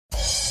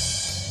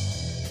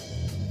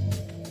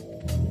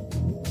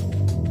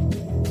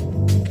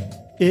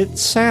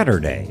It's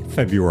Saturday,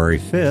 February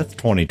 5th,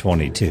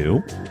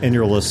 2022, and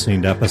you're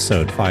listening to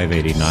episode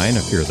 589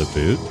 of Fear the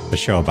Boot, a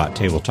show about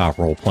tabletop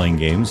role-playing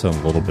games and a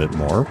little bit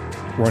more.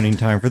 Running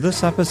time for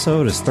this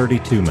episode is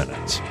 32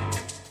 minutes.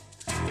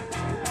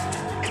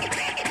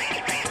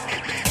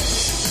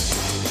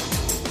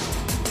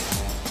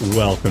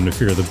 Welcome to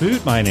Fear the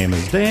Boot. My name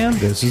is Dan.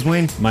 This is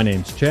Wayne. My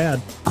name's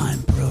Chad.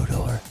 I'm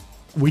Brodeur.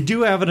 We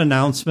do have an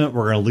announcement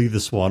we're going to leave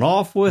this one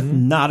off with.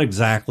 Not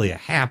exactly a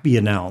happy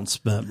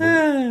announcement.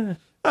 But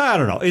I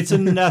don't know. It's a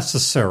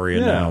necessary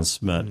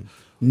announcement.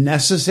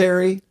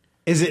 Necessary?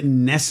 Is it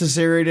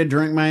necessary to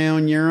drink my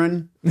own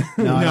urine?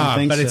 No, I don't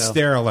think but so. it's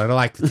sterile. I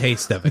like the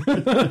taste of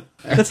it.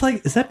 That's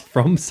like, is that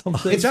from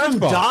something? It's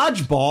from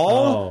Dodgeball.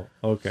 Oh,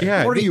 okay.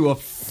 Yeah, What are you, a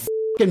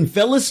fucking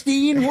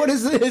Philistine? What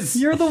is this?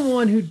 You're the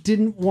one who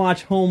didn't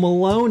watch Home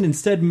Alone,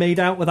 instead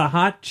made out with a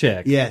hot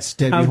chick. Yes,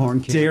 Debbie How Horn.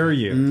 dare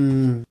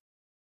you?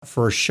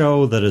 For a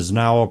show that is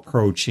now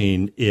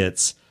approaching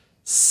its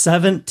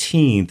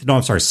 16th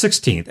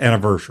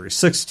anniversary.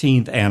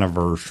 16th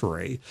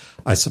anniversary.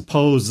 I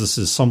suppose this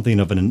is something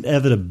of an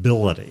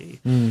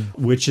inevitability,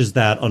 which is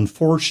that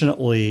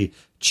unfortunately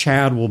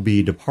Chad will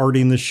be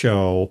departing the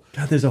show.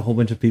 God, there's a whole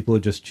bunch of people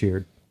who just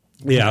cheered.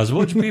 Yeah, there's a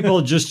bunch of people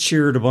that just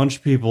cheered, a bunch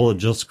of people that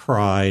just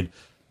cried.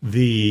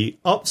 The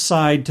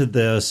upside to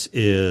this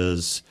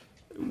is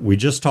we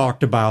just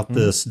talked about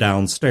this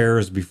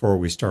downstairs before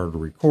we started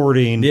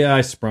recording. Yeah,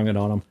 I sprung it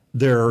on them.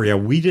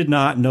 We did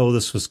not know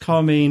this was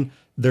coming.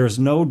 There's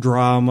no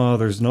drama.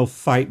 There's no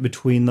fight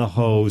between the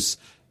hosts.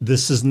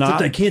 This is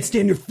not. I can't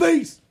stand your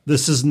face.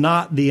 This is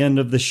not the end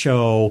of the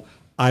show.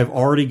 I've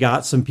already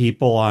got some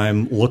people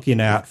I'm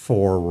looking at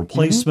for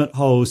replacement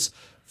hosts.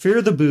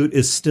 Fear the Boot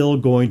is still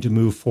going to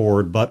move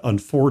forward, but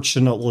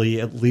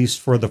unfortunately, at least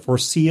for the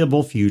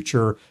foreseeable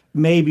future,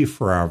 maybe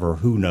forever,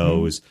 who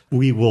knows,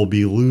 we will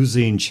be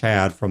losing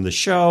Chad from the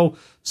show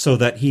so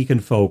that he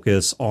can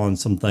focus on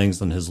some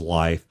things in his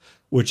life,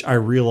 which I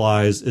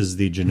realize is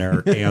the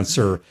generic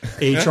answer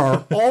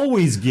HR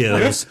always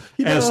gives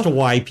as to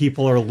why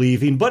people are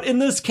leaving. But in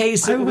this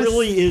case, it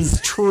really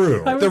is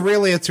true. The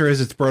real answer is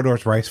it's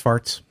Brodeur's rice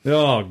farts.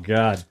 Oh,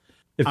 God.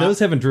 If those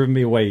haven't driven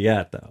me away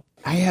yet, though.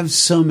 I have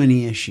so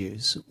many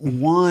issues.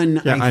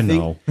 One, I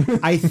know.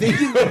 I think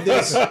that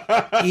this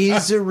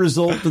is a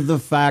result of the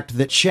fact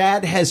that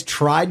Chad has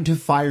tried to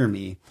fire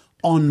me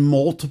on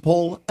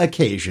multiple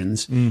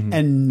occasions,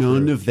 and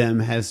none of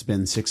them has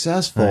been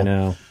successful. I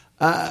know.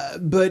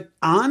 But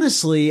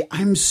honestly,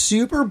 I'm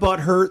super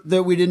butthurt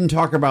that we didn't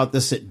talk about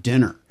this at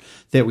dinner.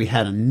 That we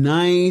had a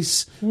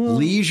nice,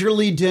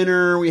 leisurely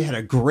dinner. We had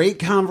a great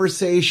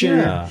conversation.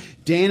 Yeah.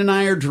 Dan and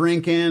I are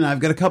drinking. I've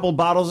got a couple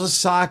bottles of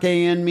sake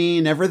in me,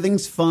 and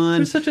everything's fun. It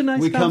was such a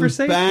nice we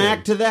conversation. We come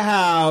back to the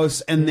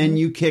house, and then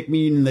you kick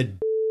me in the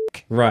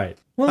Right.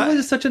 Well, it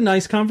was such a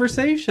nice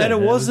conversation. And it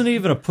wasn't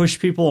even a push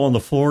people on the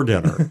floor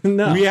dinner.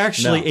 No, we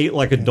actually ate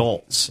like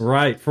adults.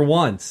 Right, for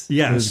once.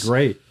 Yes. It was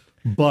great.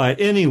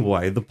 But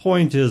anyway, the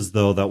point is,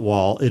 though, that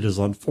while it is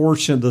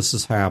unfortunate this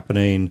is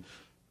happening,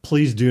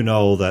 please do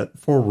know that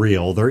for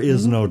real, there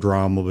is no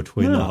drama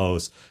between the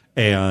hosts.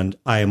 And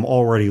I am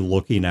already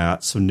looking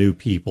at some new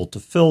people to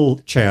fill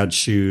Chad's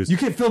shoes. You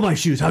can't fill my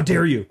shoes. How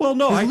dare you? Well,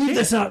 no, I leave can't.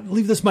 this out.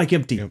 Leave this mic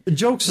empty.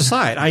 Jokes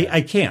aside,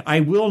 I can't. I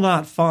will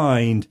not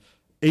find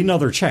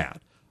another Chad.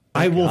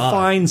 I will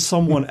find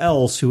someone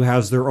else who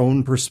has their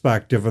own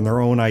perspective and their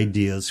own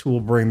ideas, who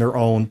will bring their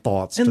own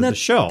thoughts to the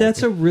show.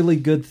 That's a really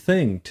good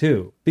thing,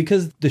 too,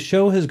 because the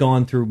show has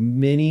gone through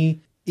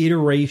many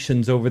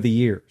iterations over the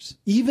years,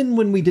 even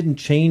when we didn't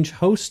change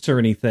hosts or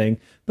anything.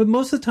 But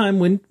most of the time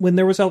when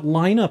there was a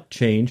lineup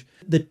change,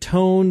 the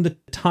tone, the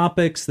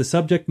topics, the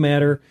subject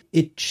matter,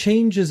 it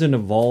changes and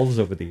evolves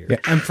over the years. Yeah,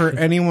 and for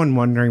anyone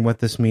wondering what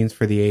this means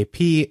for the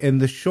AP, in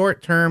the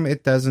short term,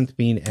 it doesn't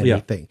mean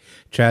anything.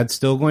 Chad's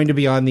still going to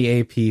be on the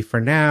AP for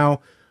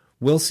now.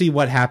 We'll see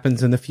what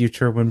happens in the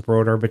future when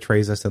Brodeur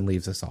betrays us and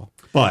leaves us all.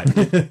 But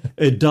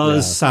it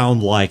does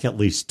sound like, at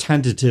least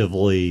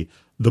tentatively,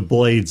 the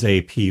Blades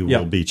AP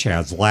will be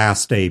Chad's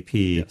last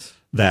AP,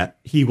 that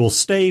he will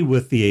stay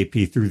with the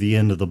AP through the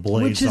end of the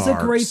Blades Which is a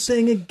great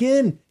thing.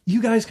 Again,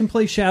 you guys can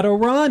play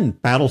Shadowrun.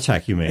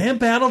 Battletech, you mean? And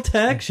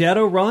Battletech,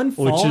 Shadowrun,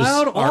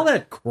 Fallout, all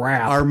that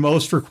crap. Our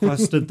most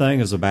requested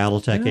thing is a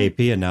Battletech AP,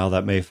 and now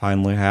that may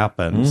finally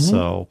happen.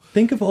 So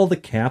think of all the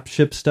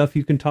capship stuff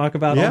you can talk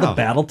about, all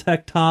the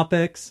Battletech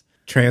topics.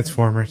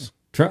 Transformers.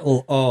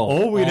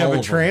 We'd have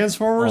a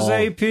Transformers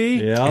AP?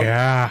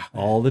 Yeah.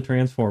 All the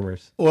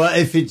Transformers. Well,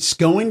 if it's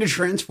going to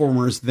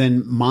Transformers,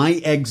 then my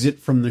exit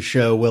from the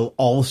show will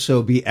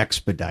also be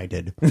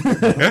expedited.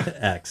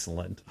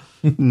 Excellent.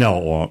 No,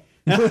 it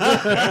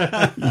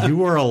won't. You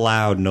were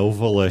allowed no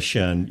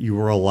volition. You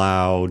were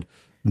allowed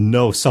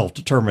no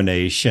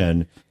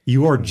self-determination.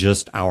 You are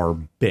just our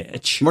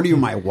bitch. What are you,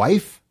 my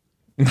wife?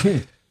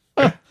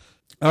 All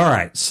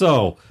right,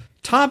 so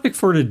topic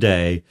for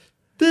today.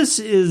 This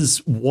is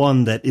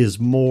one that is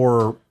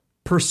more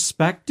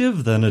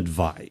perspective than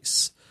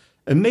advice.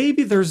 And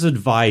maybe there's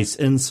advice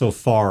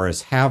insofar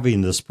as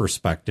having this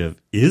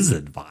perspective is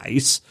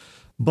advice,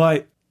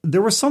 but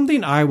there was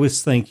something I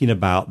was thinking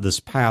about this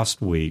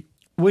past week,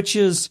 which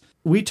is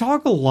we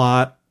talk a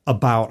lot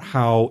about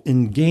how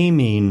in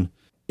gaming,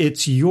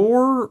 it's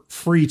your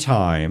free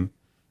time.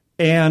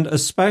 And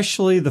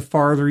especially the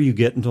farther you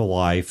get into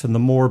life and the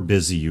more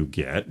busy you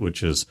get,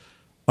 which is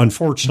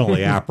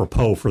unfortunately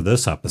apropos for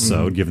this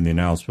episode, given the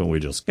announcement we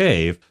just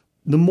gave,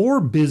 the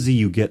more busy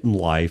you get in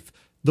life,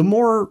 the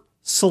more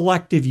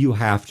selective you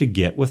have to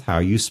get with how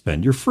you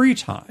spend your free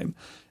time.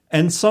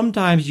 And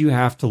sometimes you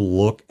have to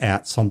look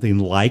at something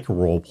like a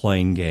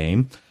role-playing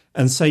game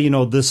and say,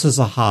 this is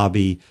a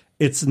hobby.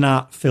 It's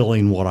not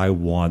filling what I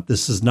want.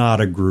 This is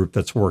not a group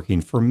that's working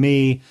for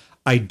me.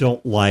 I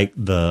don't like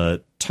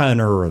the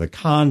tenor or the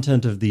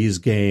content of these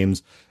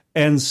games.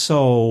 And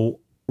so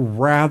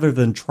rather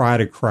than try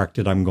to correct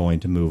it, I'm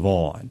going to move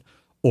on.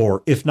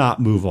 Or if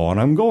not move on,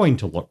 I'm going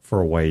to look for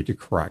a way to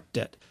correct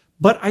it.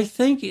 But I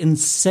think in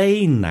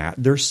saying that,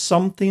 there's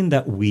something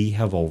that we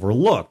have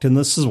overlooked. And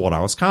this is what I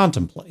was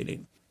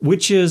contemplating,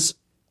 which is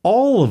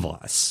all of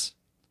us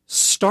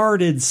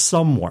started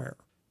somewhere.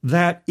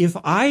 That if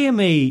I am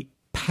a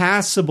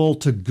passable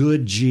to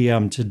good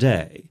GM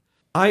today,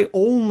 I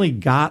only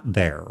got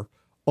there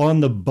on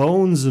the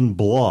bones and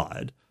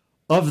blood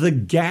of the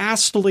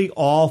ghastly,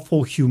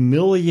 awful,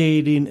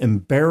 humiliating,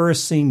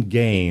 embarrassing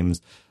games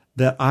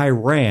that I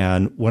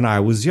ran when I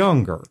was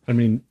younger. I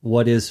mean,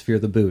 what is Fear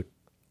the Boot?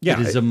 Yeah,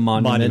 it is a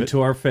monument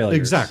to our failures.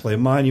 Exactly, a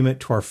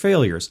monument to our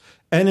failures.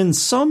 And in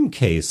some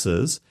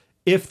cases,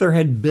 if there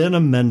had been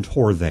a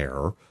mentor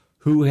there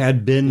who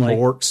had been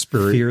more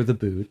experienced. Fear the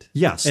Boot.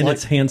 Yes. And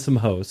its handsome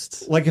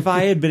hosts. Like if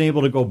I had been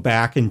able to go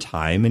back in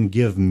time and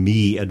give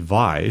me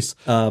advice.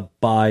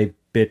 Buy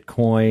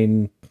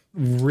Bitcoin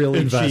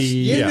really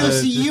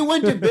cheap. You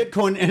went to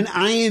Bitcoin, and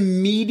I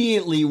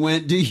immediately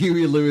went to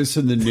Huey Lewis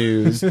and the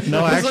News.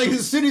 No, actually, like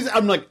as soon as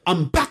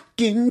I'm back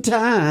in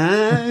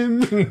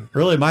time.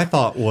 Really, my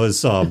thought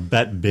was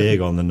bet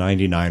big on the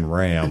 99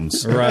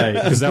 Rams, right?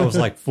 Because that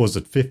was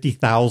it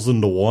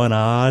 50,000 to 1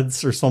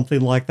 odds or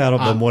something like that of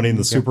them winning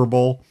the Super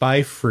Bowl?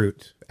 Buy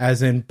fruit,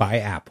 as in buy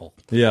apple.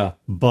 Yeah,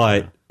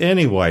 but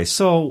anyway,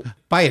 so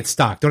buy its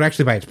stock. Don't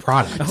actually buy its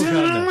product. But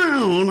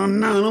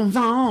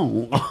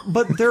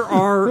there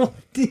are. What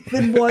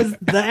even was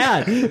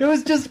that? It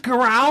was just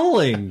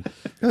growling.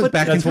 But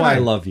that's why I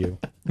love you.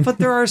 But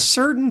there are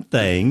certain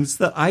things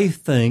that I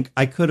think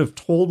I could have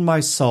told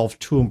myself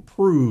to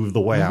improve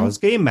the way I was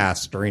game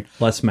mastering.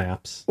 Less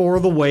maps. Or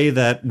the way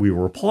that we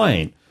were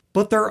playing.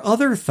 But there are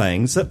other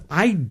things that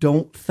I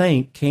don't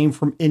think came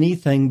from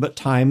anything but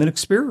time and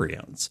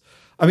experience.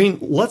 I mean,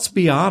 let's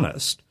be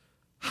honest.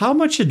 How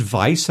much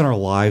advice in our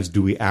lives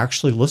do we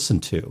actually listen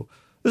to?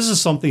 This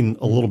is something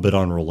a little bit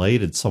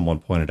unrelated someone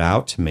pointed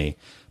out to me.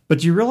 But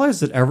do you realize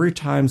that every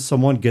time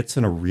someone gets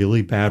in a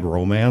really bad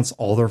romance,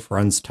 all their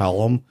friends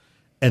tell them,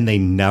 and they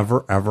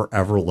never, ever,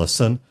 ever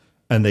listen,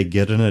 and they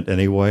get in it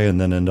anyway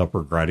and then end up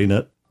regretting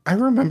it? I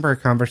remember a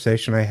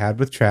conversation I had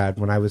with Chad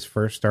when I was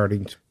first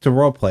starting to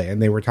roleplay,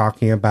 and they were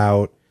talking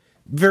about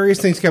various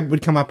things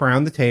would come up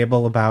around the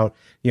table about,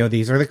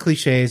 these are the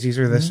cliches, these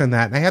are this and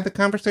that. And I had the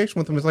conversation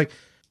with him. It was like,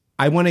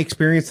 I want to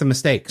experience the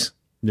mistakes.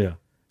 Yeah.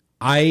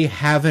 I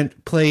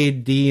haven't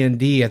played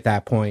D&D at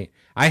that point.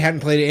 I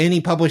hadn't played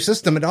any published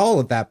system at all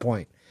at that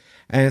point.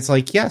 And it's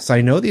like, yes,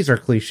 I know these are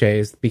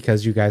cliches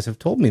because you guys have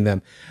told me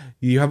them.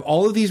 You have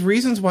all of these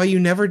reasons why you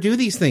never do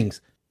these things.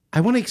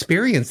 I want to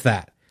experience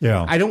that.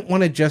 Yeah. I don't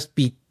want to just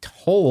be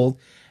told.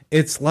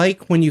 It's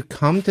like when you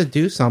come to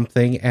do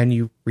something and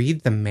you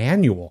read the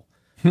manual.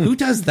 Who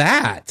does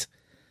that?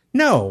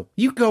 No,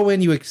 you go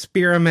in, you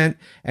experiment,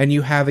 and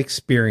you have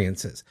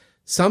experiences.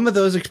 Some of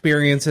those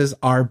experiences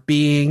are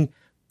being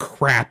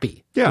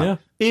crappy. Yeah.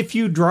 If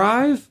you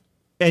drive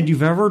and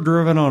you've ever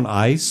driven on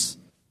ice,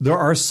 there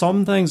are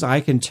some things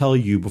I can tell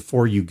you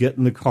before you get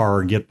in the car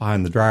and get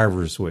behind the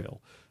driver's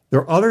wheel. There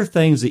are other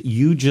things that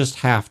you just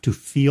have to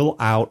feel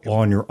out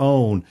on your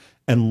own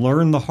and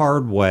learn the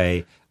hard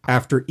way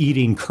after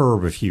eating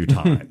curb a few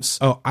times.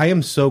 Oh, I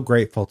am so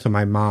grateful to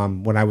my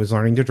mom when I was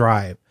learning to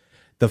drive.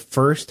 The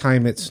first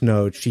time it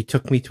snowed, she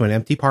took me to an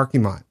empty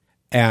parking lot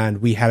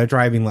and we had a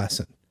driving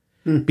lesson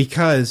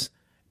because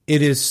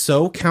it is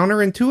so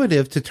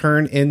counterintuitive to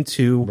turn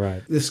into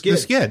the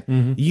skid.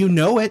 Mm-hmm. You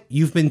know it.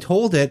 You've been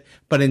told it.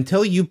 But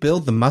until you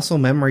build the muscle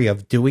memory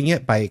of doing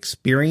it by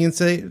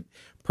experiencing it,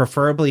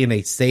 preferably in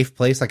a safe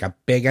place like a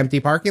big empty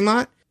parking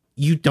lot,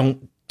 you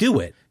don't do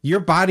it. Your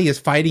body is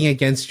fighting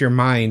against your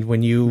mind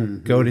when you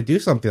go to do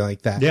something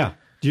like that. Yeah.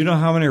 Do you know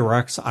how many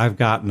wrecks I've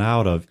gotten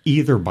out of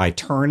either by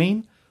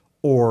turning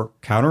or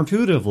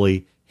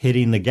counterintuitively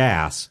hitting the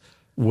gas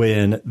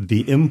when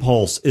the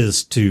impulse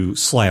is to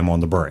slam on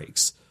the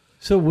brakes?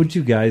 So would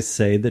you guys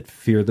say that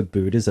Fear the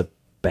Boot is a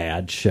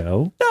bad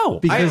show? No.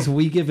 Because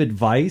we give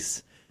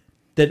advice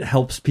that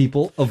helps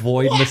people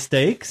avoid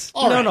mistakes?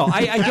 No,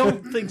 I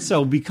don't think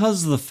so,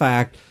 because of the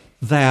fact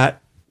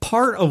that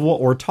part of what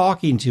we're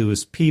talking to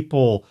is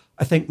people,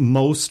 I think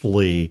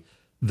mostly,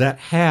 that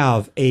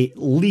have at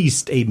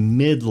least a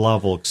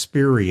mid-level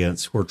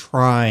experience who are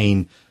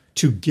trying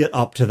to get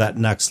up to that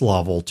next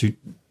level, to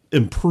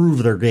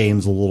improve their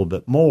games a little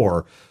bit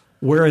more.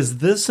 Whereas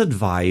this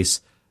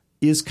advice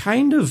is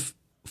kind of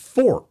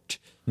forked.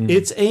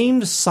 It's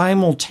aimed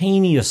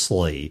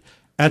simultaneously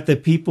at the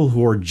people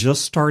who are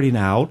just starting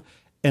out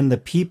and the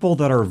people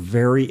that are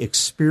very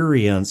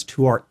experienced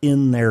who are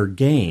in their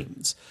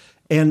games.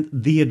 And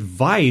the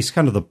advice,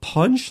 kind of the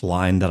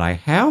punchline that I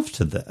have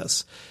to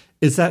this,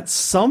 is that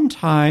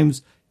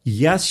sometimes,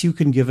 yes, you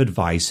can give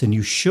advice and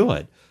you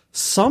should.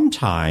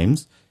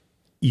 Sometimes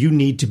you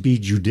need to be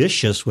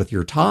judicious with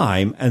your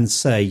time and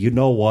say, you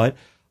know what,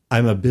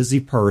 I'm a busy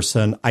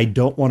person. I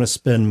don't want to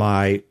spend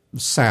my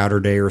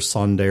Saturday or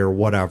Sunday or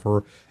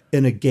whatever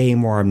in a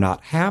game where I'm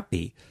not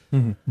happy.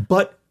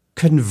 But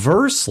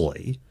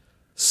conversely,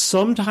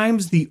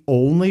 sometimes the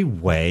only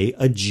way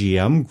a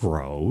GM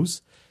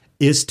grows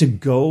is to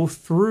go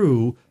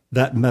through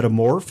that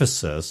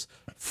metamorphosis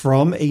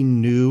from a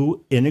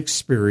new,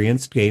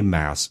 inexperienced game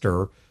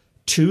master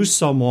to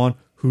someone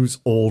who's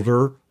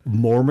older,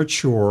 more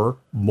mature,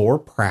 more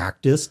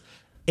practiced.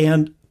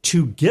 And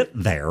to get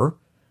there,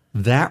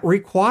 that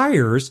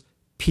requires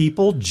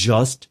people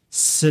just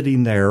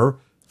sitting there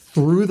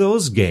through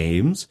those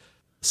games,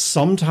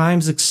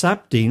 sometimes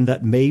accepting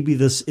that maybe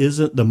this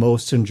isn't the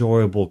most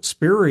enjoyable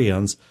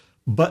experience,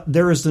 but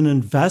there is an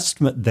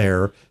investment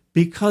there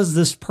because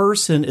this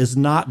person is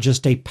not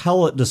just a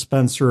pellet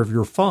dispenser of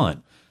your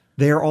fun.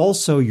 They're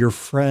also your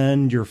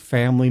friend, your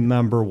family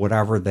member,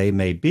 whatever they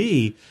may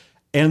be.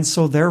 And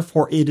so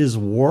therefore it is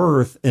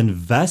worth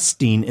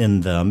investing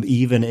in them,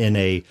 even in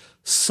a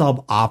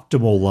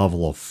suboptimal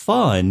level of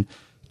fun,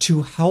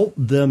 to help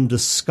them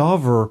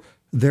discover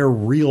their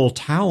real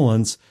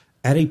talents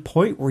at a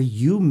point where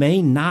you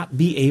may not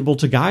be able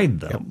to guide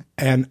them.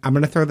 And I'm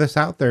going to throw this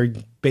out there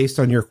based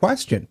on your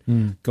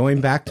question.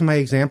 Going back to my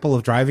example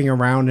of driving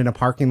around in a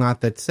parking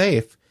lot that's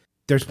safe,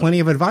 there's plenty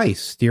of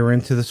advice. Steer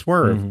into the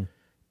swerve.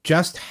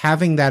 Just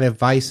having that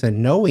advice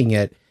and knowing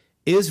it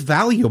is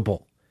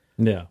valuable.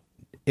 Yeah.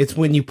 It's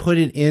when you put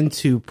it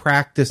into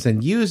practice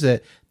and use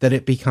it that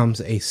it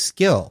becomes a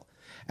skill.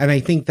 And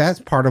I think that's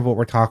part of what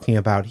we're talking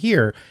about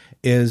here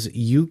is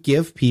you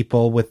give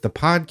people with the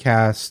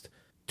podcast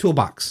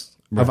toolbox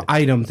of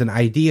items and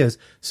ideas.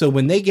 So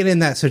when they get in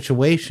that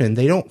situation,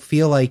 they don't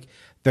feel like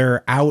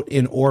they're out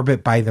in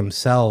orbit by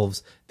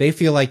themselves. They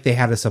feel like they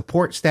had a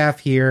support staff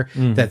here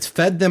that's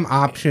fed them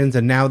options,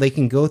 and now they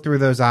can go through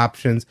those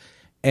options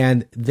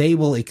and they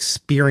will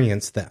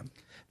experience them.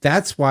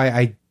 That's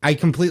why I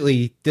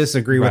completely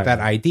disagree with that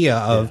idea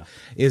of,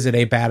 is it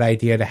a bad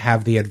idea to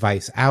have the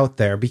advice out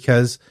there?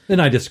 Because...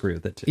 And I disagree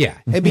with it too. Yeah.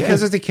 And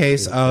because it's a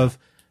case of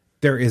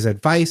there is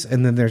advice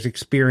and then there's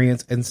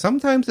experience. And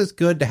sometimes it's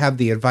good to have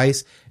the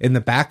advice in the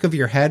back of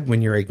your head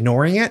when you're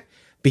ignoring it,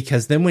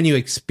 because then when you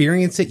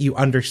experience it, you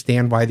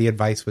understand why the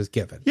advice was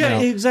given. Yeah,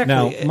 exactly.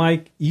 Now,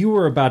 Mike, you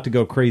were about to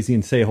go crazy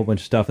and say a whole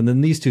bunch of stuff, and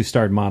then these two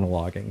started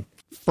monologuing.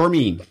 For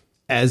me,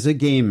 as a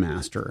game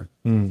master,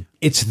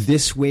 it's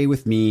this way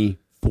with me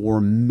for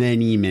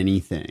many,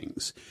 many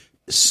things.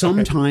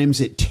 Sometimes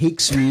it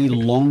takes me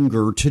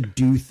longer to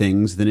do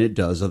things than it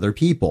does other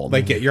people.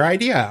 Like, get your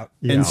idea out.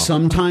 And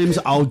sometimes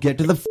I'll get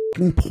to the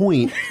fucking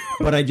point,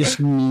 but I just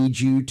need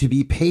you to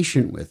be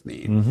patient with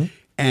me.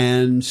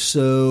 And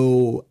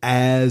so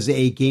as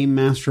a game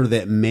master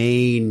that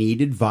may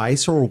need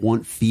advice or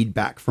want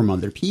feedback from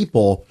other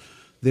people,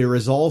 there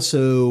is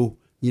also,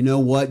 you know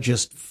what,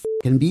 just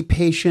fucking be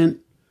patient.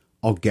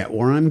 I'll get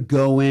where I'm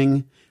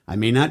going. I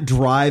may not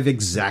drive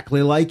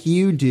exactly like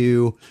you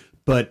do,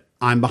 but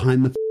I'm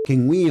behind the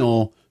fucking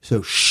wheel,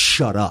 so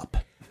shut up.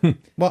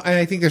 Well, and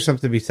I think there's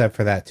something to be said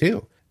for that,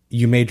 too.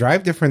 You may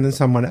drive different than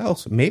someone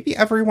else. Maybe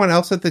everyone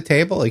else at the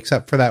table,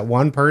 except for that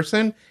one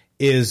person,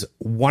 is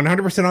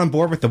 100% on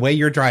board with the way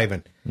you're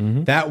driving.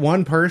 That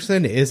one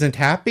person isn't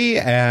happy,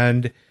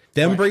 and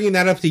them bringing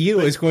that up to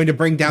you is going to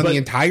bring down the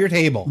entire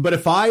table. But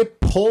if I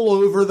pull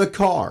over the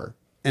car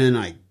and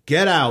I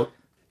get out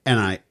and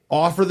I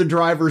offer the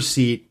driver's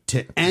seat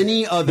to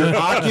any other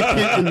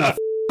occupant in the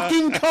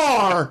fucking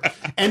car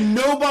and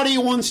nobody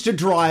wants to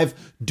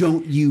drive,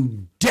 don't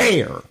you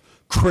dare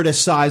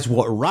criticize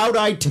what route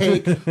I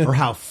take or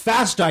how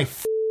fast I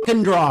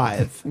fucking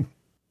drive.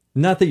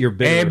 Not that you're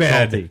big or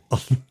salty.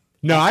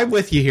 No, I'm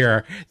with you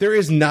here. There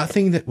is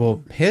nothing that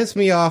will piss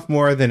me off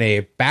more than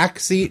a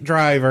backseat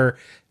driver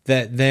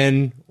that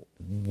then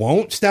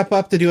won't step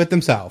up to do it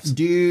themselves.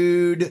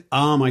 Dude,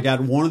 oh my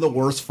God, one of the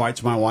worst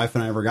fights my wife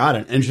and I ever got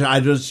in, and I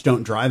just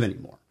don't drive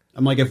anymore.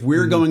 I'm like, if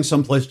we're going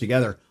someplace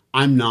together,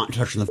 I'm not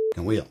touching the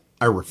fucking wheel.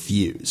 I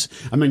refuse.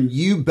 I mean,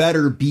 you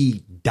better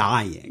be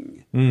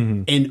dying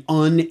and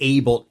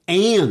unable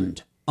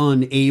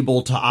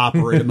to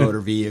operate a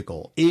motor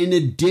vehicle, in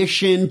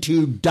addition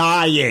to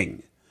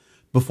dying,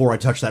 before I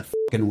touch that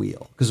fucking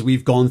wheel. Because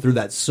we've gone through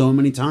that so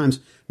many times.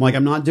 I'm like,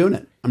 I'm not doing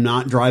it. I'm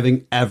not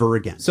driving ever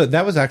again. So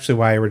that was actually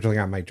why I originally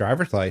got my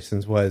driver's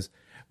license. Was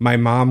my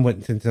mom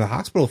went into the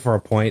hospital for a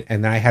point,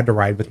 and then I had to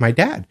ride with my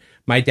dad.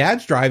 My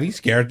dad's driving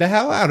scared the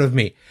hell out of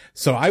me.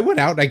 So I went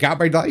out and I got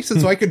my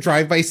license so I could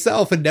drive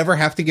myself and never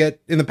have to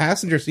get in the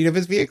passenger seat of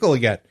his vehicle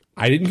again.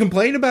 I didn't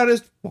complain about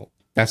his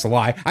That's a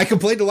lie. I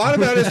complained a lot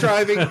about his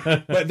driving,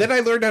 but then I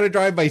learned how to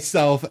drive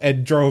myself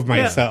and drove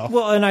myself. Yeah,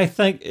 well, and I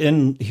think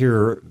in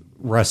here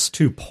rests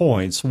 2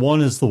 points.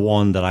 One is the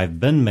one that I've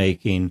been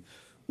making,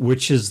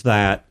 which is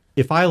that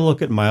if I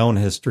look at my own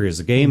history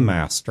as a game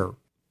master,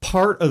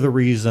 part of the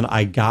reason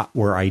I got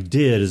where I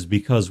did is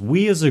because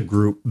we as a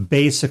group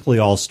basically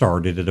all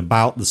started at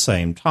about the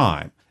same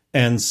time.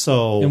 And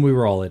so... And we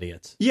were all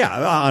idiots. Yeah,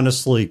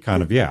 honestly,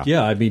 kind of, yeah.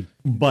 Yeah, I mean,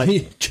 but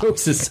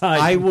jokes aside...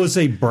 I was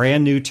a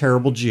brand new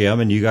terrible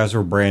GM, and you guys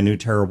were brand new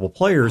terrible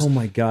players. Oh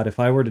my God, if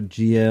I were to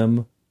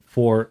GM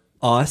for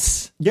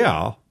us...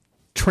 Yeah.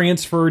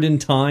 Transferred in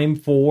time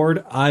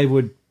forward, I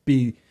would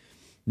be...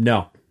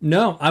 No,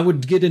 I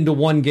would get into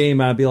one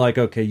game, I'd be like,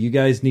 okay, you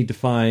guys need to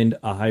find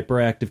a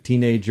hyperactive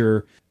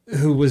teenager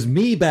who was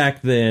me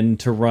back then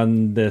to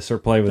run this or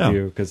play with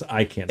you, because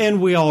I can't.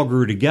 And we all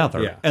grew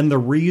together. Yeah. And the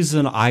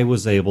reason I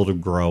was able to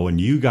grow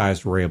and you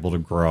guys were able to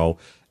grow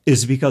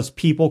is because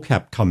people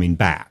kept coming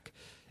back.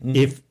 Mm-hmm.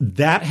 If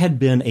that had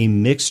been a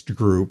mixed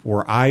group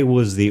where I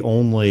was the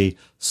only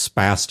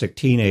spastic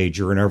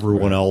teenager and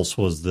everyone else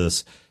was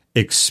this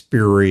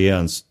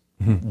experienced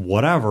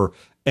whatever,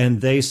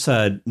 and they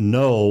said,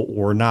 no,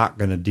 we're not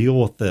going to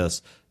deal with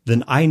this,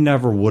 then I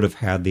never would have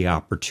had the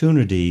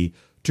opportunity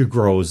to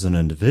grow as an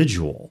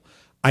individual.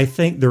 I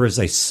think there is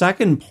a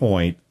second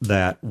point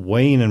that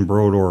Wayne and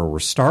Brodeur were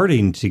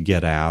starting to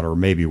get at, or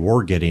maybe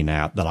were getting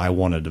at, that I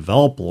want to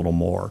develop a little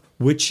more,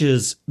 which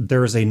is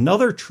there's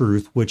another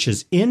truth, which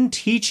is in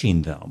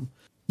teaching them.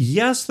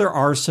 Yes, there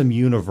are some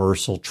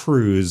universal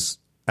truths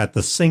at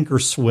the sink or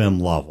swim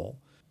level,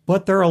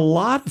 but there are a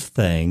lot of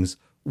things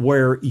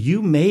where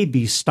you may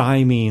be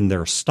stymieing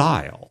their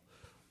style,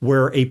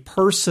 where a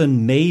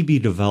person may be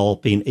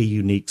developing a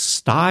unique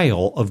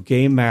style of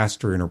game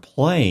mastering or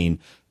playing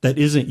that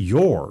isn't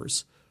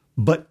yours,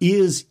 but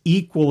is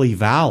equally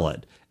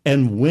valid.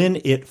 And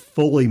when it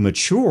fully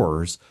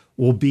matures,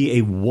 will be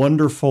a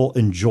wonderful,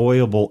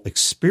 enjoyable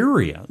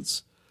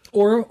experience.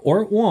 Or it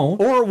won't.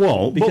 Or it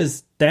won't.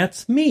 Because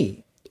that's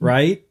me,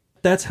 right?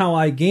 That's how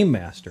I game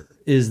master,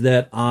 is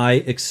that I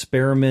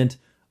experiment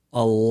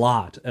a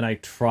lot and I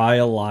try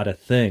a lot of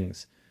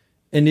things.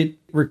 And it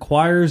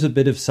requires a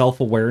bit of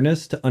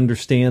self-awareness to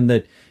understand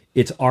that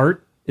it's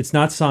art, it's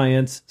not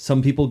science.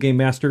 Some people game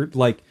master,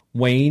 like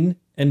Wayne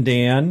and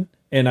Dan,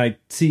 and I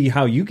see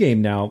how you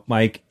game now,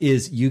 Mike,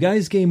 is you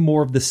guys game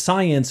more of the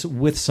science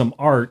with some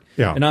art,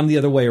 and I'm the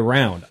other way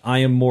around. I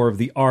am more of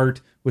the art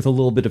with a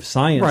little bit of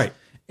science. Right.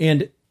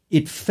 And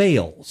it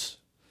fails,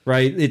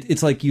 right?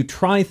 It's like you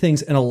try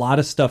things and a lot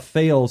of stuff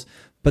fails,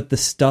 but the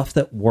stuff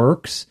that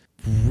works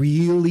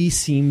really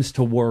seems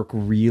to work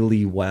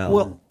really well.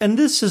 Well, and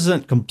this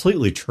isn't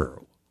completely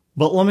true,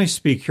 but let me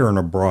speak here in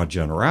a broad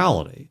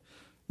generality.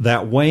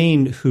 That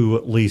Wayne, who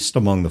at least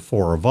among the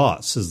four of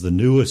us is the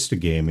newest to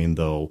gaming,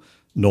 though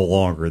no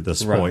longer at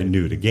this point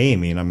new to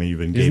gaming. I mean, you've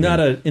been gaming. He's not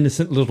an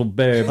innocent little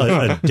babe.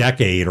 A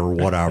decade or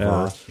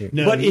whatever.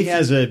 No, but he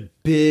has a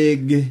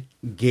big,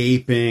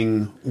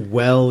 gaping,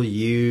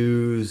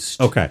 well-used,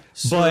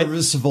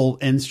 serviceable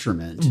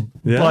instrument.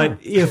 Yeah. But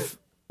if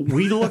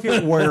we look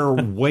at where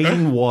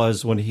Wayne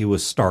was when he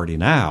was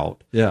starting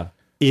out,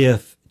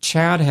 if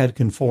Chad had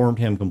conformed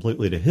him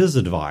completely to his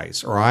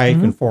advice, or I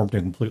had conformed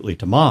him completely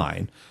to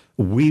mine,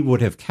 we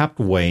would have kept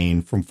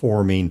Wayne from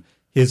forming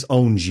his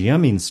own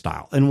GMing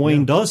style. And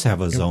Wayne does have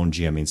his own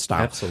GMing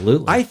style.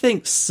 Absolutely. I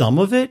think some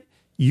of it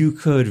you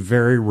could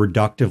very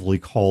reductively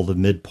call the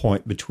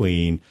midpoint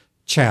between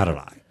Chad and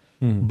I.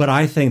 But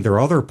I think there are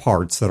other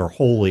parts that are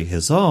wholly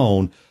his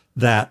own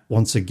that,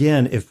 once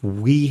again, if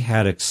we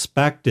had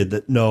expected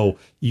that, no,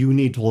 you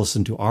need to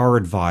listen to our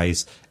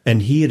advice,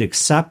 and he had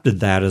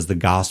accepted that as the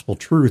gospel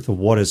truth of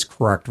what is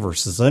correct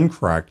versus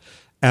incorrect,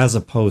 as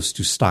opposed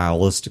to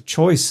stylistic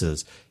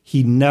choices,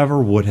 he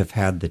never would have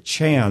had the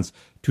chance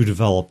to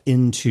develop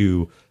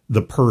into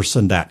the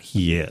person that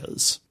he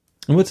is.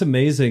 And what's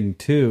amazing,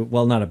 too,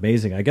 well, not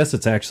amazing, I guess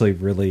it's actually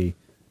really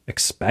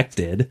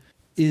expected,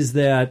 is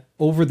that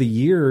over the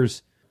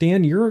years,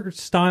 Dan, your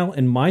style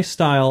and my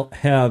style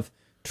have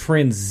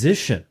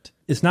transitioned.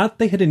 It's not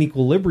they hit an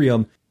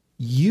equilibrium.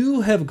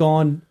 You have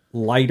gone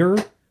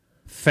lighter,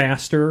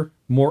 faster,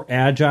 more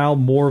agile,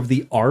 more of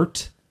the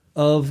art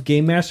of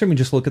game mastering. I mean,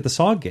 just look at the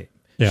Saw game.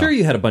 Yeah. Sure,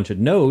 you had a bunch of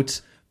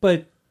notes,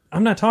 but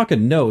I'm not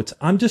talking notes.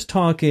 I'm just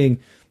talking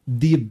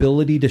the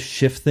ability to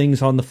shift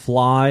things on the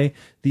fly,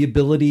 the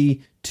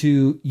ability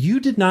to... You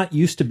did not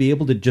used to be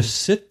able to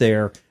just sit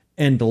there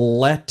and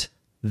let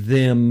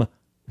them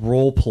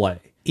role play.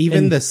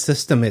 Even the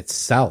system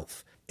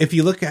itself. If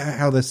you look at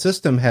how the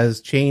system has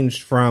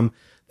changed from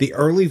the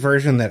early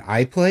version that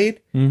I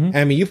played,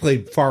 I mean, you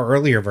played far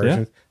earlier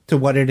versions, to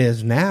what it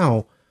is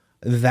now,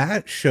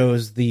 that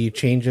shows the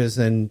changes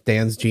in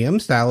Dan's GM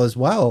style as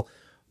well,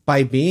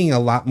 by being a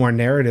lot more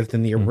narrative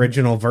than the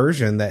original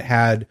version that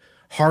had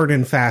hard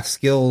and fast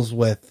skills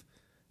with,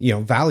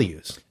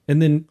 values.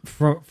 And then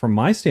from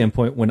my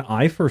standpoint, when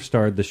I first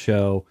started the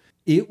show,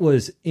 it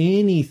was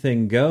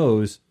anything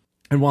goes.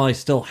 And while I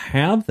still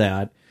have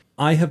that,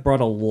 I have brought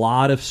a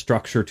lot of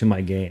structure to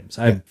my games.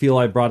 I feel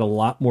I brought a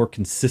lot more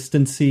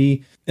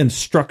consistency and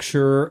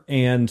structure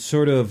and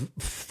sort of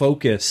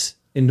focus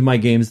into my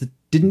games that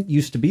didn't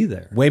used to be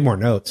there. Way more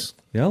notes.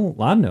 Yeah, a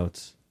lot of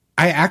notes.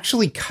 I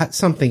actually cut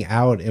something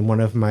out in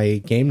one of my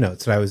game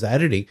notes that I was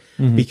editing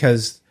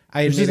because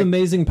I This is an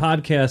amazing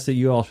podcast that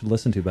you all should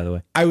listen to, by the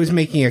way. I was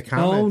making a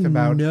comment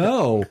about...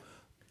 no.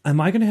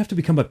 Am I going to have to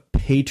become a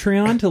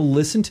Patreon to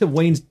listen to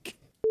Wayne's...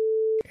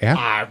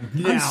 Yeah.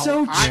 I'm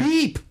so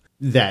cheap.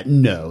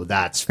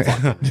 That's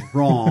fucking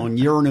wrong.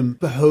 You're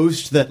a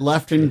host that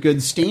left in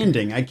good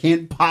standing. I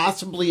can't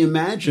possibly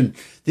imagine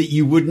that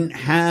you wouldn't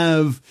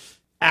have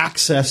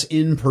access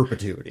in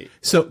perpetuity.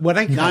 So what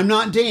I'm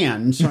not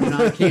Dan, so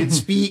I can't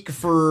speak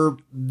for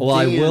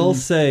Well, Dan, I will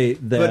say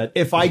that but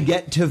if I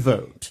get to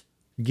vote,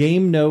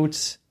 Game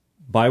Notes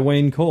by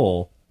Wayne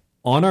Cole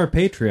on our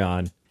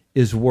Patreon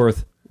is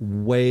worth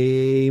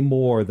way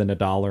more than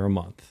 $1 a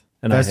month.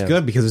 And That's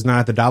good because it's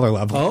not at the dollar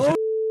level. Oh.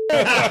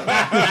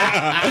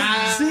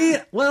 See,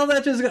 well,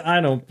 that just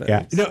I don't.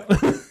 Yeah. No.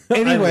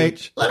 Anyway,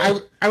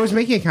 I was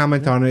making a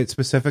comment on it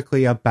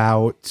specifically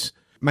about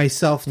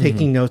myself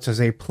taking notes as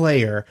a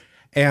player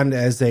and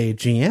as a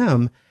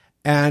GM,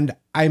 and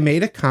I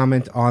made a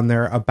comment on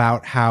there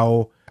about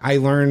how I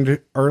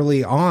learned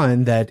early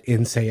on that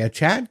in, say, a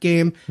chat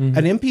game, an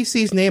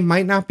NPC's name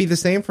might not be the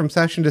same from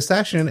session to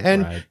session,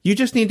 and you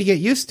just need to get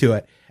used to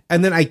it.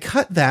 And then I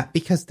cut that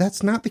because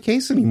that's not the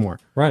case anymore.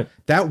 Right.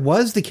 That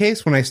was the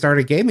case when I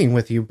started gaming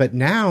with you, but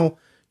now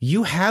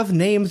you have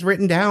names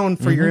written down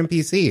for your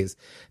NPCs.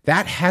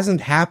 That hasn't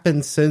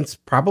happened since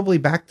probably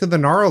back to the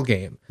Gnarl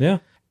game. Yeah.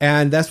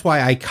 And that's why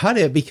I cut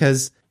it,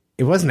 because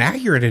it wasn't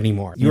accurate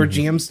anymore. Your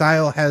GM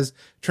style has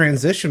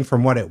transitioned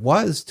from what it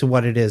was to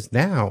what it is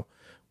now,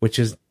 which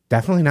is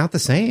definitely not the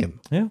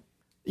same. Yeah.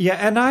 Yeah,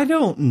 and I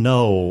don't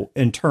know,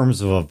 in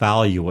terms of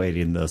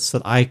evaluating this,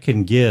 that I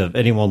can give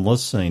anyone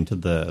listening to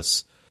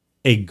this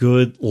a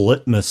good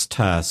litmus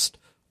test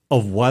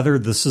of whether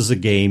this is a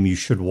game you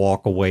should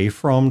walk away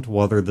from, to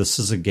whether this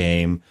is a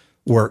game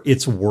where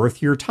it's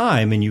worth your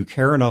time and you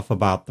care enough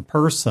about the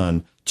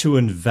person to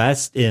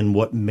invest in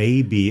what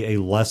may be a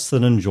less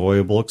than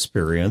enjoyable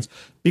experience.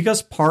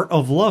 Because part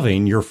of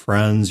loving your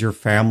friends, your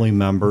family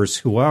members,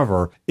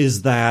 whoever,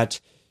 is that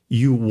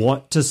you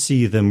want to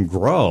see them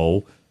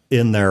grow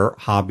in their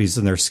hobbies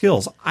and their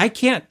skills. I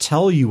can't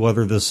tell you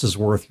whether this is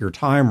worth your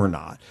time or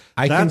not.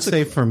 I can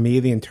say for me,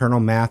 the internal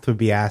math would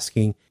be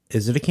asking,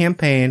 is it a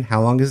campaign?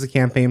 How long is the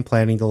campaign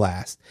planning to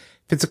last?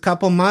 If it's a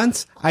couple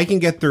months, I can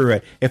get through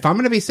it. If I'm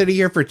going to be sitting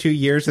here for 2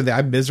 years and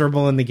I'm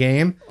miserable in the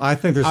game, I'm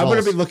going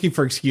to be looking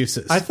for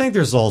excuses. I think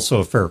there's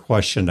also a fair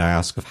question to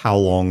ask of how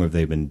long have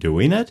they been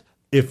doing it?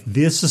 If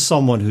this is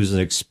someone who's an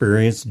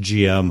experienced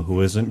GM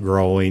who isn't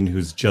growing,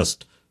 who's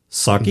just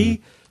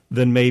sucky,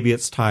 then maybe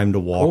it's time to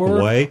walk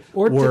away.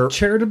 Or to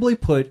charitably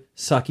put,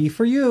 sucky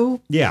for you.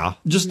 Yeah,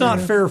 just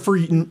not fair for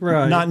you,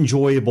 not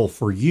enjoyable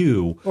for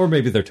you. Or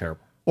maybe they're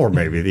terrible. Or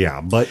maybe,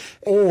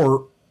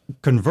 or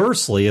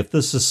conversely, if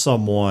this is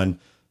someone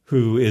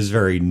who is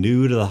very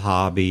new to the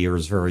hobby or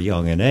is very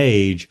young in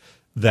age,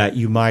 that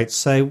you might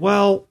say,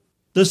 well,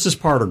 this is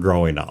part of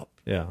growing up.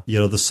 Yeah. You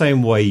know, the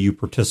same way you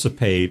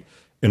participate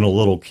in a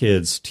little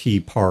kid's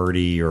tea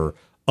party or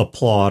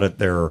applaud at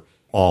their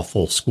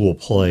awful school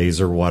plays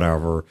or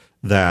whatever,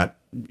 that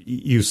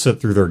you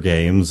sit through their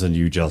games and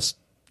you just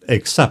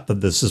accept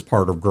that this is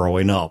part of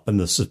growing up and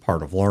this is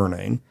part of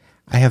learning.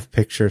 I have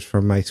pictures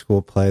from my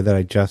school play that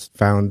I just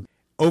found.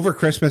 Over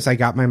Christmas, I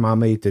got my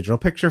mom a digital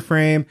picture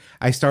frame.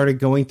 I started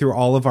going through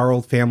all of our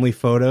old family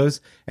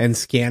photos and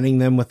scanning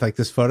them with like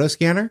this photo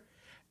scanner.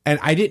 And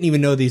I didn't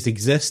even know these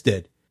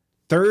existed.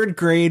 3rd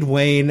grade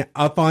Wayne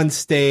up on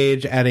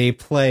stage at a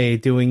play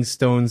doing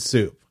Stone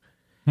Soup.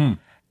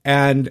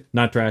 And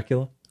not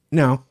Dracula?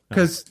 No,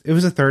 because it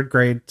was a 3rd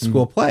grade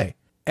school play.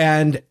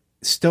 And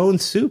Stone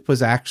Soup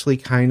was actually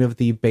kind of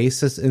the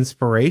basis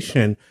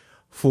inspiration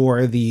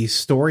for the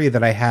story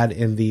that I had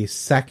in the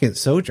second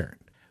Sojourn.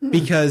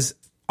 Because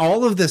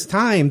all of this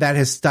time that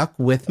has stuck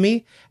with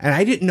me, and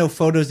I didn't know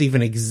photos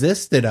even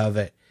existed of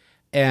it.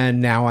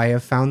 And now I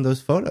have found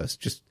those photos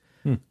just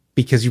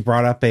because you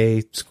brought up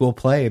a school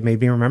play. It made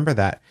me remember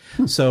that.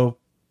 So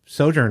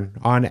Sojourn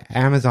on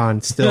Amazon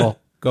still,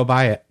 go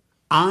buy it.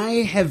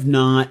 I have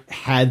not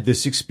had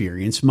this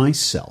experience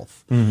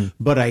myself,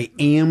 but I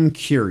am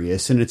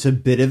curious, and it's a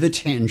bit of a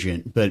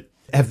tangent, but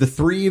have the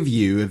three of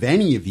you, have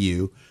any of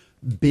you,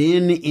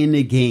 been in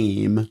a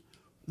game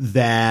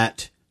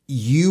that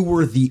you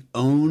were the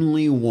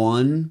only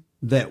one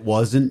that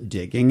wasn't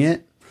digging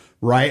it?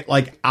 Right?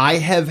 Like, I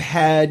have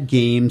had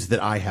games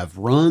that I have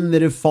run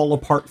that have fallen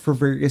apart for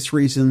various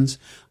reasons.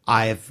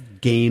 I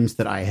have games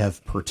that I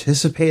have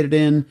participated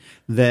in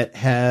that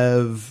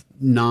have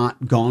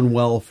not gone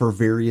well for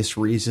various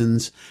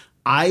reasons.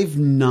 I've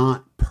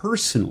not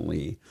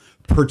personally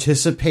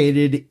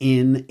participated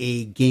in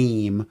a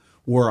game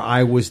where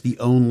I was the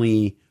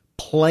only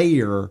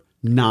player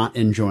not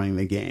enjoying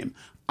the game.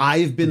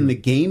 I've been the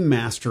game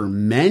master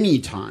many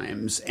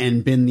times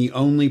and been the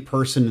only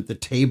person at the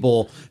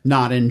table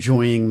not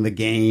enjoying the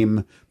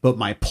game, but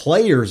my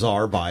players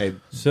are by...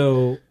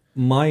 So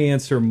my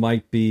answer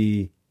might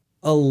be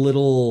a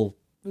little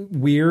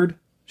weird,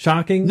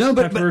 shocking,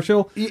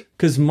 controversial,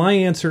 because my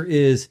answer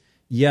is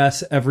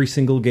yes, every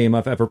single game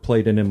I've ever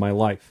played in my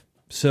life.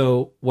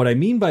 So what I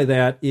mean by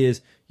that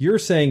is you're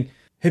saying,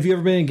 have you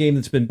ever been in a game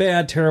that's been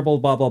bad, terrible,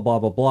 blah, blah, blah,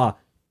 blah, blah?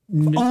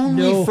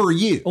 Only for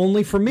you.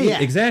 Only for me. Yeah.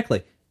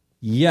 Exactly.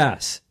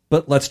 Yes.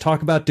 But let's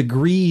talk about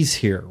degrees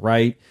here,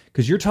 right?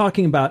 Because you're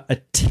talking about a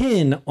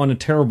 10 on a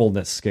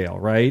terribleness scale,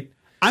 right?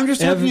 I'm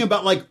just talking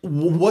about, like,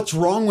 what's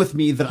wrong with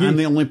me that I'm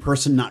the only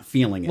person not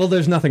feeling it. Well,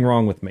 there's nothing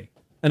wrong with me.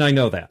 And I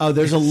know that. Oh,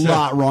 there's a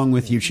lot wrong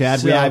with you,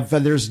 Chad.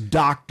 There's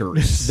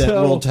doctors that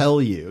will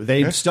tell you.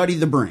 They study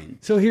the brain.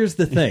 So here's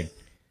the thing.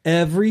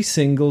 Every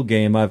single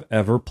game I've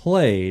ever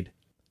played,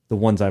 the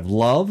ones I've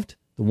loved,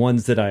 the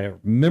ones that are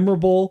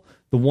memorable,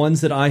 the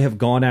ones that I have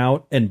gone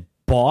out and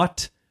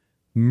bought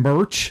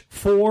merch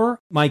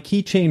for. My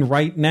keychain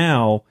right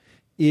now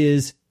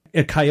is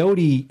a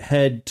coyote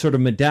head sort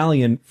of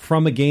medallion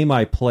from a game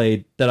I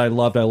played that I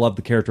loved. I loved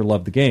the character,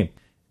 loved the game.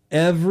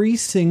 Every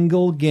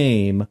single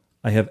game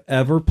I have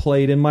ever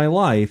played in my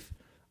life,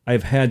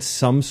 I've had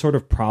some sort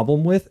of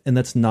problem with, and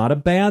that's not a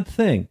bad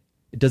thing.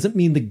 It doesn't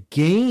mean the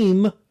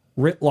game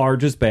writ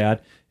large is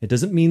bad. It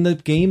doesn't mean the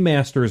game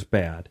master is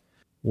bad.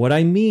 What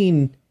I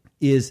mean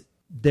is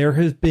there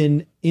have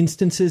been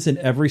instances in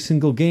every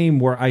single game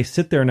where I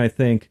sit there and I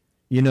think,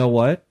 you know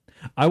what?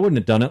 I wouldn't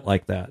have done it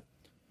like that.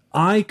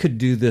 I could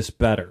do this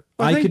better.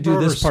 I could do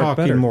this part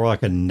better. More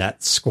like a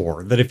net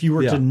score. That if you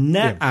were to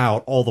net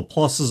out all the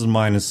pluses and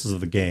minuses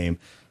of the game,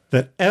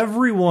 that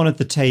everyone at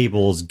the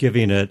table is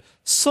giving it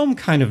some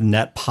kind of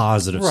net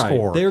positive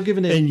score. They're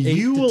giving it and 8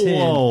 you to 10.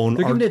 alone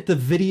They're giving it the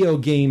video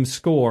game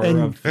score.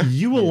 And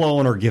you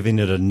alone are giving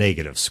it a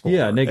negative score.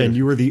 Yeah, negative. And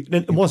you were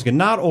once again,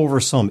 not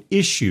over some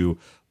issue,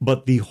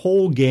 but the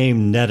whole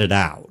game netted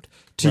out.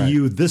 To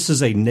you, this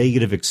is a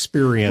negative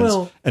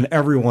experience, and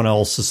everyone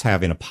else is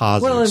having a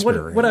positive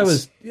experience. What I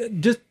was,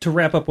 just to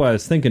wrap up what I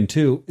was thinking,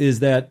 too,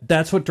 is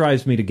that's what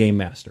drives me to Game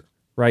Master,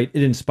 right?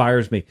 It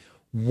inspires me.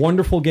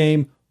 Wonderful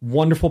game,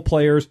 wonderful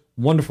players,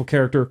 wonderful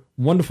character,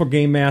 wonderful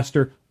game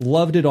master,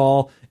 loved it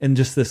all, and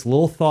just this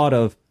little thought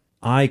of,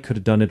 I could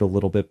have done it a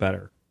little bit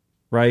better,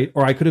 right?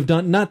 Or I could have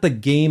done, not the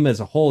game as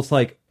a whole, it's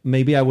like,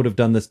 maybe I would have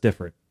done this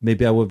different.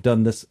 Maybe I would have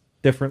done this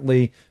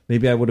differently.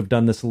 Maybe I would have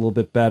done this a little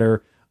bit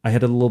better. I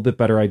had a little bit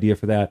better idea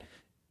for that.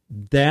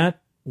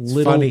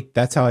 It's funny.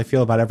 That's how I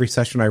feel about every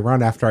session I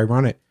run after I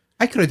run it.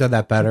 I could have done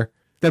that better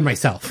than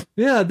myself.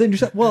 Yeah,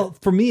 well,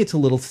 for me, it's a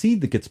little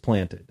seed that gets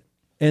planted.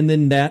 And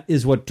then that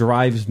is what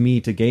drives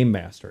me to game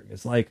mastering.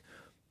 It's like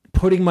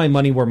putting my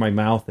money where my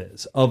mouth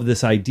is, of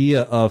this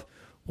idea of,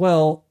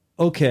 well,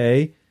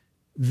 okay,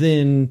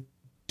 then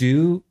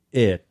do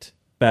it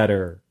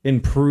better,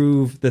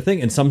 improve the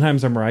thing. And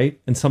sometimes I'm right,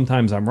 and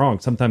sometimes I'm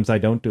wrong. Sometimes I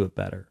don't do it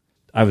better.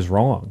 I was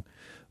wrong.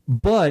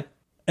 But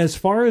as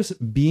far as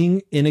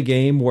being in a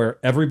game where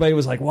everybody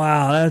was like,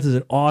 wow, that is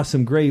an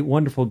awesome, great,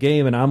 wonderful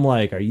game, and I'm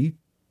like, are you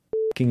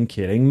fucking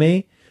kidding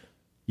me?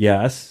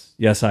 Yes,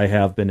 I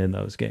have been in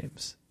those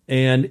games.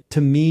 And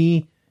to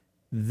me,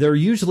 they're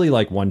usually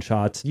like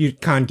one-shots.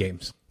 Con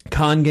games.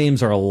 Con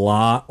games are a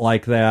lot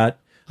like that.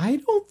 I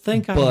don't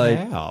think I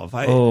have.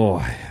 I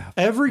have.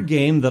 Every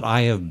game that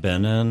I have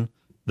been in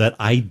that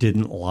I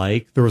didn't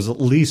like, there was at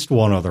least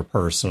one other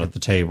person at the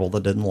table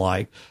that didn't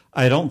like.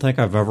 I don't think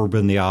I've ever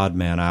been the odd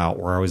man out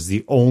where I was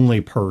the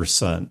only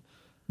person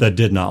that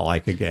did not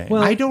like a game.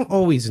 Well, I don't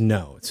always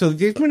know. So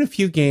there's been a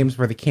few games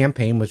where the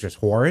campaign was just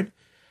horrid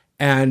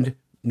and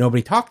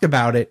nobody talked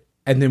about it.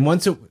 And then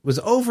once it was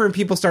over and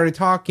people started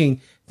talking,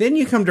 then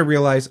you come to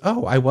realize,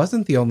 oh, I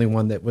wasn't the only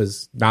one that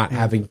was not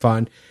having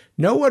fun.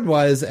 No one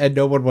was, and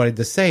no one wanted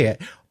to say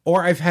it.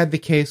 Or I've had the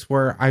case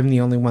where I'm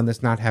the only one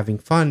that's not having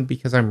fun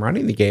because I'm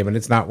running the game and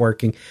it's not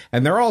working.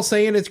 And they're all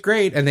saying it's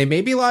great, and they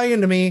may be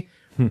lying to me,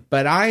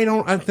 but I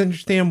don't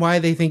understand why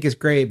they think it's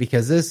great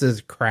because this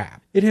is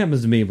crap. It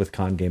happens to me with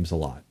con games a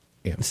lot.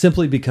 Yeah.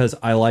 Simply because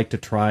I like to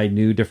try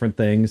new different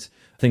things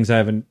I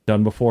haven't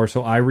done before.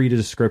 So I read a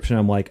description,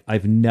 I'm like,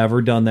 I've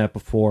never done that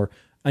before.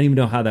 I don't even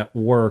know how that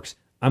works.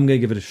 I'm going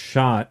to give it a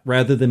shot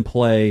rather than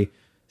play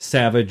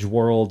Savage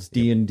Worlds,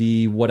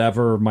 D&D,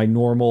 whatever my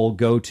normal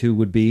go-to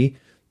would be.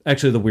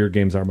 Actually, the weird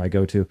games are my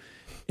go-to.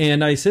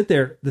 And I sit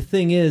there. The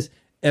thing is,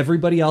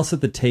 everybody else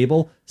at the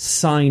table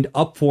signed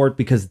up for it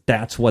because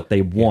that's what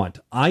they want.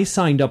 I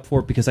signed up for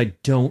it because I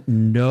don't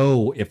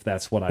know if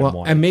that's what I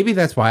want. And maybe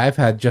that's why I've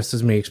had just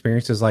as many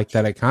experiences like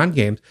that at con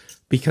games.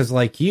 Because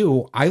like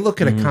you, I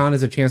look at a con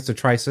as a chance to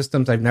try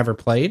systems I've never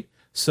played.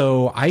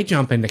 So I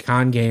jump into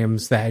con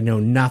games that I know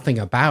nothing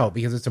about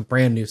because it's a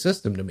brand new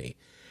system to me.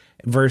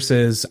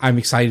 Versus I'm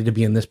excited to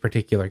be in this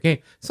particular game.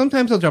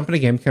 Sometimes I'll jump in a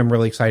game because I'm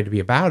really excited to be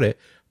about it.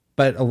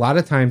 But a lot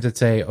of times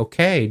it's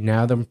okay,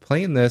 now that I'm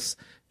playing this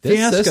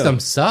system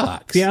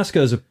sucks.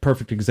 Fiasco is a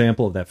perfect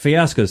example of that.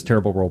 Fiasco is a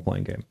terrible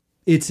role-playing game.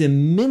 It's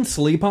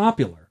immensely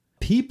popular.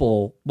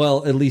 people,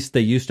 well, at least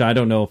they used to, I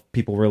don't know if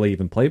people really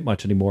even play it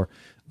much anymore.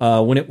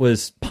 When it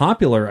was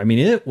popular, I mean,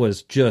 it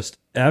was just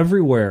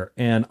everywhere.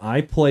 And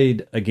I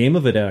played a game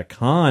of it at a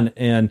con,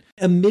 and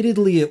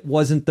admittedly, it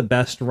wasn't the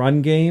best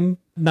run game.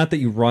 Not that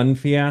you run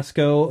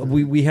Fiasco.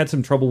 We had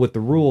some trouble with the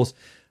rules.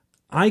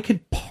 I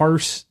could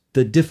parse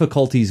the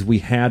difficulties we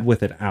had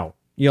with it out.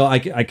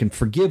 I can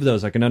forgive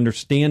those. I can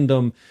understand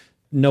them.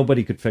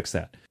 Nobody could fix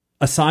that.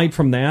 Aside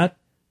from that,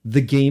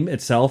 the game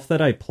itself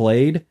that I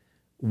played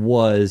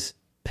was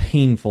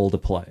painful to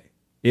play.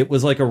 It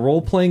was like a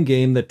role-playing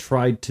game that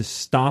tried to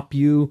stop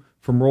you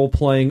from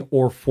role-playing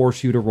or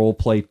force you to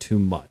role-play too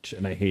much,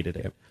 and I hated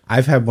it.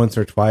 I've had once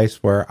or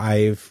twice where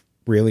I've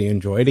really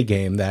enjoyed a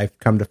game that I've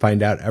come to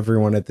find out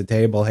everyone at the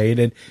table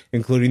hated,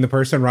 including the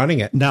person running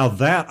it. Now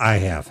that I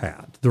have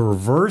had. The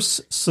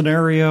reverse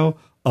scenario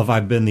of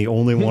I've been the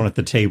only one at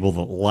the table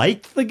that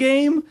liked the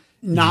game.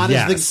 Not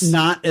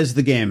as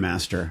the game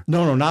master.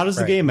 No, not as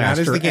the game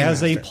master.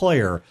 As a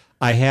player,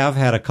 I have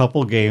had a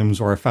couple games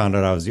where I found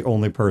out I was the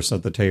only person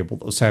at the table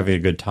that was having a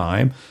good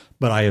time,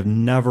 but I have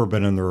never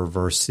been in the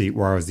reverse seat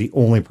where I was the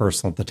only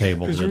person at the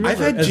table. I've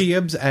had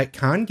GMs at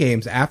con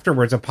games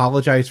afterwards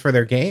apologize for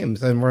their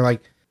games, and we're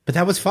like, but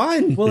that was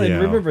fun. Well,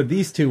 and remember,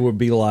 these two would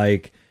be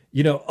like,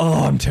 oh,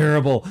 I'm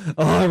terrible.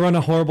 Oh, I run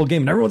a horrible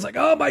game. And everyone's like,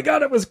 oh my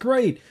God, it was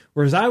great.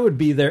 Whereas I would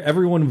be there,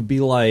 everyone would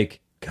be like,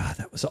 God,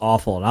 that was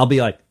awful. And I'll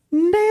be like,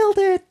 nailed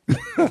it.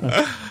 All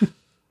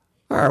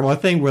right, well, I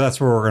think that's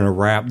where we're going to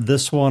wrap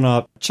this one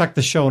up. Check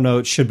the show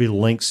notes. Should be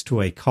links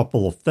to a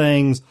couple of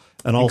things.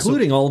 And also,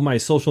 including all of my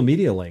social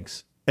media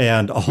links.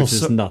 And also, which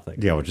is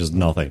nothing. Yeah, which is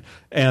nothing.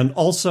 And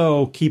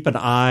also keep an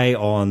eye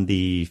on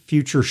the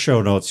future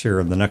show notes here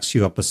in the next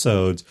few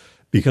episodes,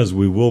 because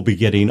we will be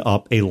getting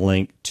up a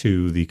link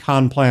to the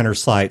Con Planner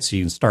site so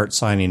you can start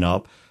signing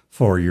up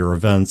for your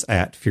events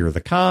at Fear the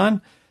Con.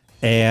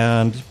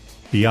 And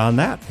beyond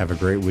that, have a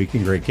great week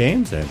and great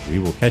games, and we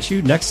will catch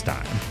you next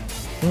time.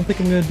 I don't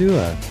think I'm going to do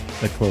a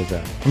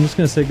closeout. I'm just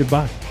going to say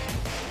goodbye.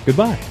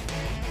 Goodbye.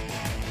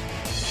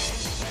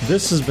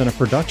 This has been a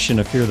production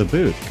of Fear the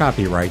Boot,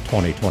 copyright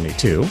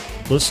 2022.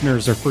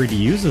 Listeners are free to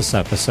use this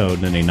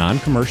episode in a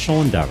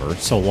non-commercial endeavor,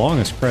 so long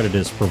as credit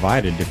is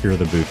provided to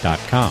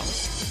feartheboot.com.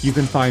 You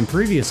can find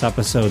previous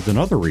episodes and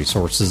other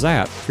resources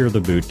at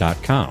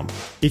feartheboot.com.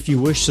 If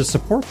you wish to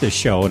support this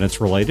show and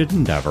its related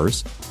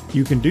endeavors,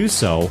 you can do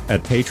so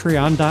at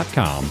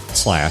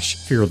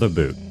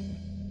patreon.com/feartheboot.